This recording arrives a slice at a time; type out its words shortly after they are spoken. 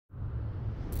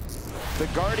the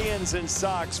Guardians and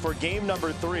Sox for game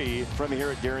number 3 from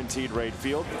here at Guaranteed Rate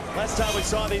Field. Last time we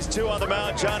saw these two on the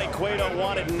mound, Johnny Cueto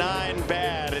wanted 9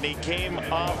 bad, and he came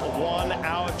up 1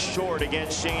 out short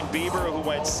against Shane Bieber, who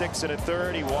went 6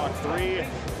 1/3. He walked 3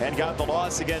 and got the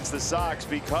loss against the Sox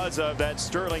because of that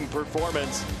sterling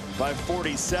performance by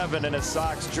 47 in a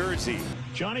Sox jersey.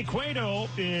 Johnny Cueto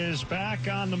is back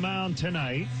on the mound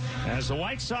tonight as the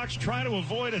White Sox try to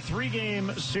avoid a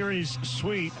 3-game series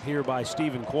sweep. Here by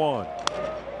Stephen Kwan.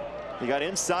 He got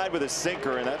inside with a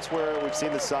sinker, and that's where we've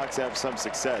seen the Sox have some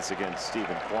success against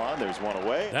Stephen Kwan. There's one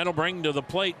away. That'll bring to the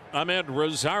plate Ahmed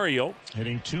Rosario.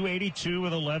 Hitting .282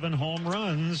 with 11 home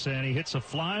runs, and he hits a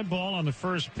fly ball on the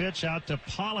first pitch out to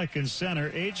Pollock in center.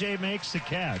 AJ makes the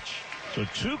catch. So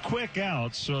 2 quick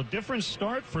outs, so a different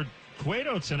start for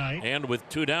Cueto tonight. And with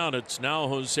 2 down, it's now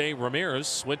Jose Ramirez,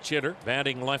 switch hitter,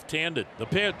 batting left-handed. The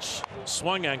pitch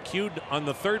swung on cued on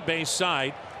the third base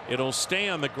side. It'll stay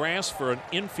on the grass for an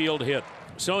infield hit.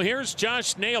 So here's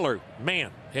Josh Naylor.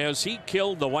 Man, has he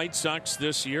killed the White Sox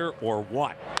this year or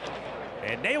what?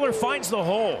 And Naylor finds the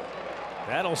hole.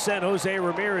 That'll send Jose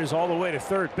Ramirez all the way to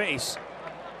third base.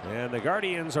 And the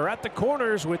Guardians are at the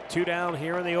corners with 2 down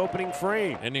here in the opening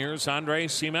frame. And here's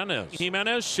Andres Jimenez.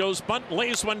 Jimenez shows bunt,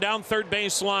 lays one down third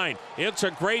base line. It's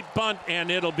a great bunt, and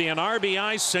it'll be an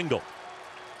RBI single.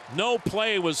 No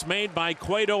play was made by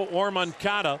Cueto or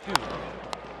Moncada.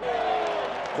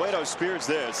 Cueto spears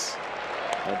this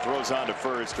and throws on to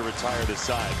first to retire the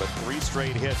side. But 3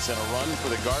 straight hits and a run for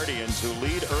the Guardians, who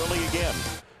lead early again.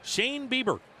 Shane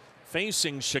Bieber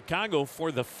facing Chicago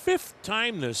for the 5th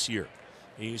time this year.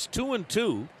 He's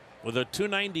 2-2 with a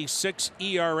 .296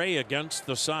 ERA against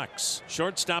the Sox.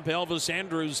 Shortstop Elvis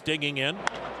Andrus digging in.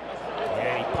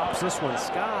 And he pops this one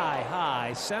sky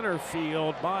high center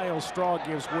field. Miles Straw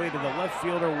gives way to the left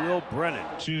fielder Will Brennan.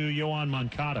 To Yoan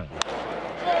Moncada.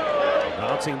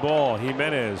 Bouncing ball.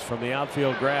 Jimenez from the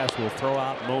outfield grass will throw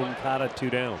out Moncada, 2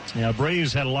 down. Yeah,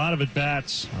 Braves had a lot of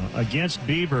at-bats against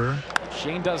Bieber.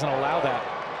 Shane doesn't allow that.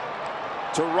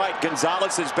 To right,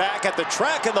 Gonzalez is back at the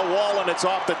track in the wall, and it's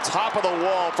off the top of the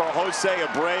wall for Jose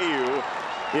Abreu.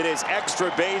 It is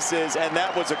extra bases, and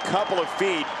that was a couple of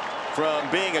feet from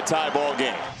being a tie ball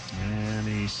game. And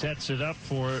he sets it up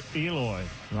for Eloy.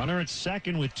 Runner at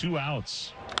second with 2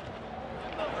 outs.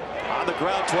 On the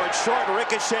ground towards short,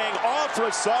 ricocheting off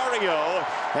Rosario,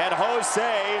 and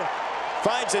Jose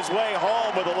finds his way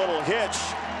home with a little hitch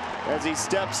as he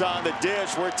steps on the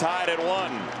dish. We're tied at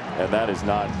 1, and that is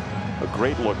not a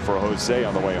great look for Jose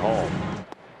on the way home.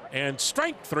 And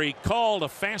strike 3 called, a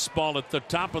fastball at the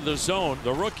top of the zone.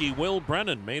 The rookie Will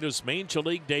Brennan made his major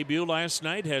league debut last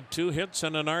night, had 2 hits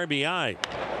and an RBI.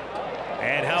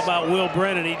 And how about Will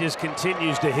Brennan? He just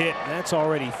continues to hit. That's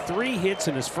already 3 hits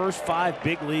in his first 5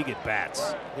 big league at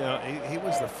bats. You know, he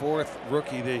was the 4th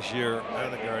rookie this year out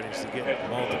of the Guardians to get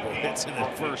multiple hits in the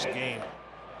first game.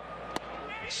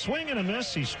 Swing and a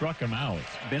miss. He struck him out.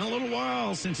 Been a little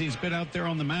while since he's been out there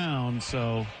on the mound.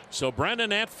 So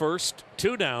Brennan at first,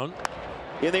 2 down.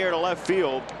 In the air to left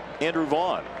field, Andrew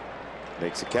Vaughn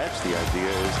makes a catch. The idea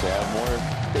is to have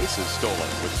more bases stolen,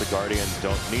 which the Guardians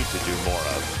don't need to do more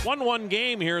of. 1-1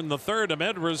 game here in the 3rd.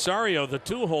 Ahmed Rosario, the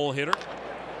 2-hole hitter.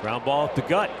 Ground ball at the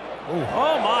gut. Ooh.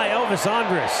 Oh my, Elvis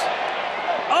Andrus.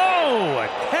 Oh, a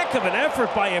heck of an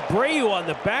effort by Abreu on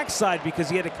the backside, because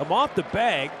he had to come off the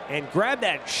bag and grab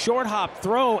that short hop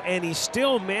throw, and he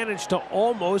still managed to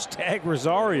almost tag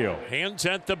Rosario. Hands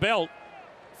at the belt.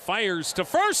 Fires to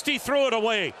first. He threw it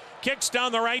away. Kicks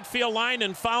down the right field line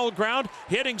and foul ground.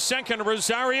 Hitting second,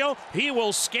 Rosario. He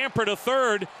will scamper to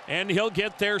third, and he'll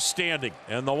get there standing.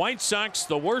 And the White Sox,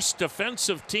 the worst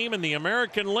defensive team in the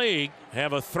American League,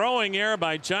 have a throwing error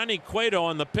by Johnny Cueto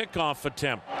on the pickoff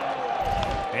attempt.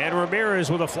 And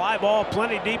Ramirez with a fly ball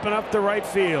plenty deep enough to right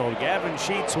field. Gavin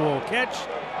Sheets will catch,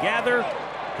 gather.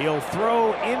 He'll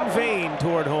throw in vain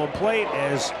toward home plate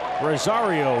as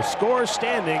Rosario scores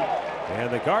standing. And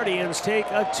the Guardians take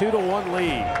a 2-1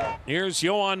 lead. Here's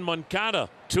Yoan Moncada.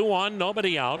 2 on,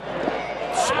 nobody out.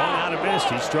 Swung out and missed.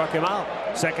 He struck him out.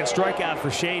 Second strikeout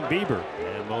for Shane Bieber.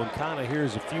 And Moncada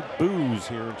hears a few boos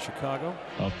here in Chicago.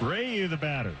 Abreu, the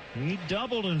batter. He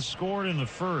doubled and scored in the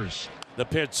first. The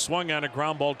pitch swung on a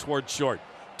ground ball toward short.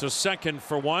 To second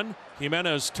for 1.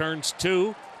 Jimenez turns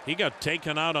 2. He got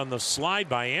taken out on the slide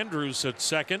by Andrus at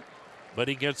second, but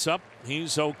he gets up.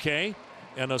 He's okay.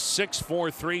 And a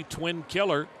 6-4-3 twin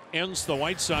killer ends the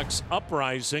White Sox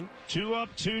uprising. 2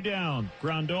 up, 2 down.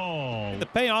 Grandal. The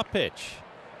payoff pitch.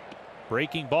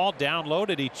 Breaking ball down low.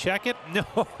 Did he check it? No.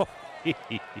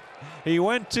 He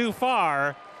went too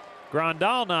far.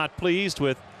 Grandal not pleased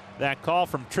with that call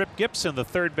from Trip Gibson, the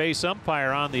third base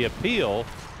umpire, on the appeal.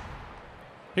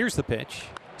 Here's the pitch.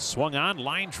 Swung on,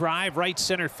 line drive, right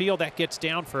center field. That gets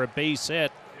down for a base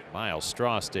hit. Miles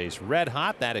Straw stays red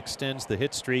hot. That extends the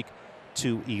hit streak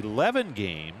to 11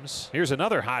 games. Here's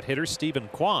another hot hitter, Stephen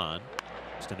Kwan.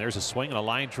 And there's a swing and a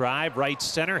line drive, right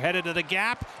center, headed to the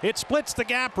gap. It splits the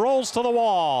gap, rolls to the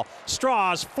wall.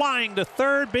 Straws flying to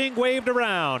third, being waved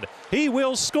around. He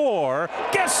will score.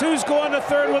 Guess who's going to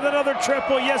third with another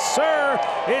triple? Yes, sir.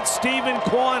 It's Stephen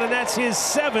Kwan, and that's his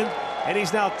 7th. And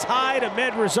he's now tied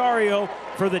Ahmed Rosario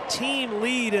for the team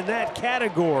lead in that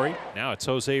category. Now it's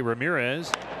Jose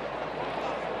Ramirez.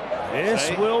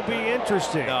 This will be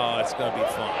interesting. No, it's going to be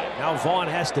fun. Now Vaughn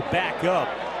has to back up.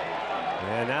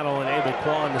 And that'll enable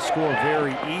Kwan to score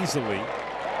very easily.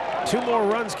 2 more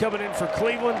runs coming in for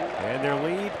Cleveland, and their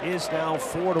lead is now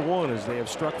 4-1 as they have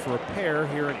struck for a pair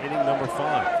here in inning number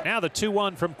 5. Now the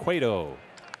 2-1 from Cueto.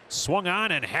 Swung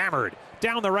on and hammered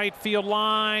down the right field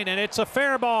line, and it's a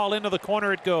fair ball. Into the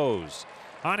corner it goes.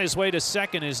 On his way to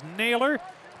second is Naylor,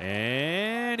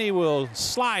 and he will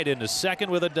slide into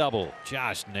second with a double.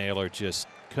 Josh Naylor just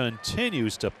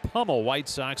continues to pummel White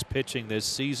Sox pitching this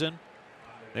season.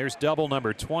 There's double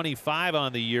number 25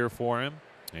 on the year for him.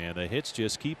 And the hits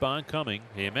just keep on coming.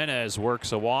 Jimenez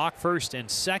works a walk, first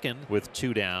and second with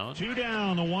 2 down. 2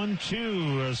 down, the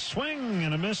 1-2, a swing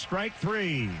and a miss, strike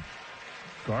 3.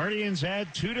 Guardians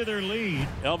add 2 to their lead.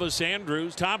 Elvis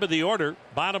Andrus, top of the order,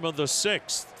 bottom of the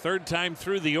 6th. 3rd time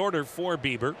through the order for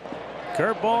Bieber.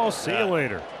 Curveball, see you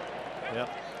later.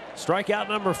 Yep. Strikeout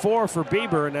number 4 for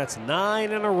Bieber, and that's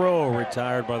 9 in a row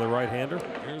retired by the right-hander.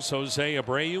 Here's Jose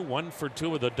Abreu, 1 for 2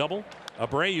 with a double.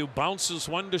 Abreu bounces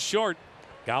one to short.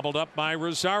 Gobbled up by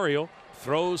Rosario.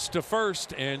 Throws to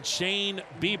first, and Shane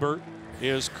Bieber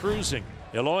is cruising.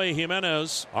 Eloy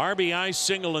Jimenez, RBI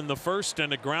single in the first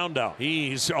and a ground out.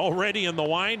 He's already in the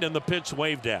wind, and the pitch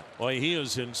waved at. Boy, he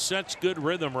is in such good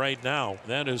rhythm right now.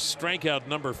 That is strikeout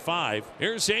number 5.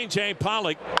 Here's A.J.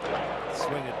 Pollock.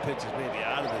 Swinging pitches maybe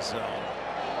out of the zone.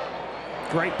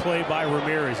 Great play by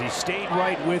Ramirez. He stayed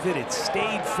right with it. It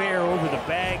stayed fair over the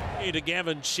bag. To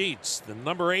Gavin Sheets, the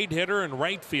number 8 hitter and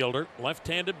right fielder,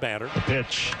 left-handed batter. The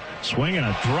pitch, swinging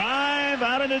a drive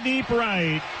out into deep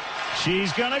right.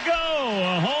 She's going to go.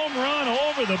 A home run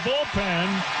over the bullpen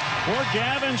for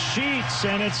Gavin Sheets,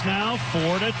 and it's now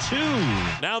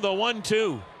 4-2. Now the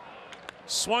 1-2.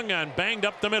 Swung on, banged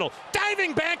up the middle.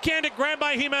 Diving backhanded grab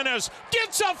by Jimenez.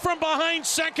 Gets up from behind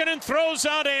second and throws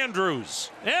out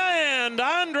Andrus. And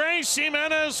Andres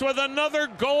Jimenez with another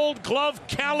Gold Glove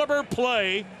caliber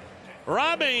play,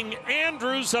 robbing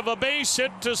Andrus of a base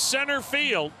hit to center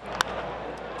field.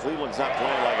 Cleveland's not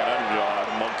playing like an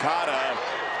underdog. Moncada,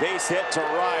 base hit to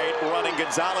right, running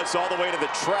Gonzalez all the way to the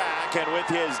track, and with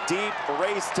his deep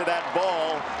race to that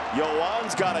ball,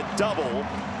 Yoan's got a double.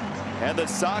 And the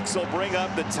Sox will bring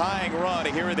up the tying run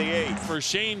here in the 8th. For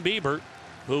Shane Bieber,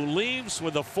 who leaves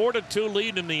with a 4-2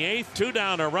 lead in the 8th. 2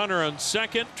 down, a runner on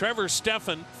second. Trevor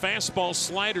Stephan, fastball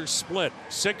slider split.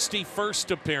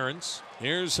 61st appearance.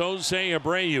 Here's Jose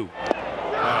Abreu.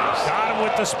 Got him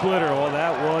with the splitter. Well,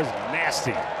 that was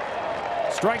nasty.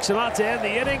 Strikes him out to end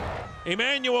the inning.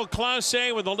 Emmanuel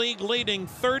Clase with the league leading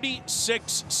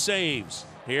 36 saves.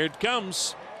 Here it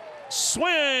comes.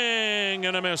 Swing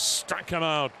and a miss. Struck him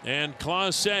out. And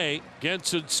Clase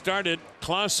gets it started.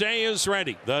 Clase is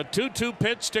ready. The 2-2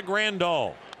 pitch to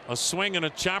Grandal. A swing and a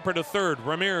chopper to third.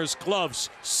 Ramirez gloves,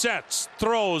 sets,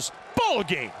 throws. Ball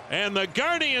game. And the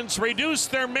Guardians reduce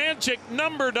their magic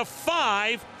number to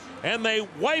 5. And they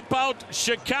wipe out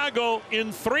Chicago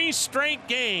in 3 straight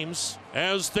games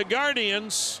as the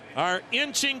Guardians are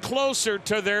inching closer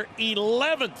to their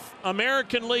 11th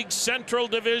American League Central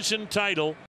Division title.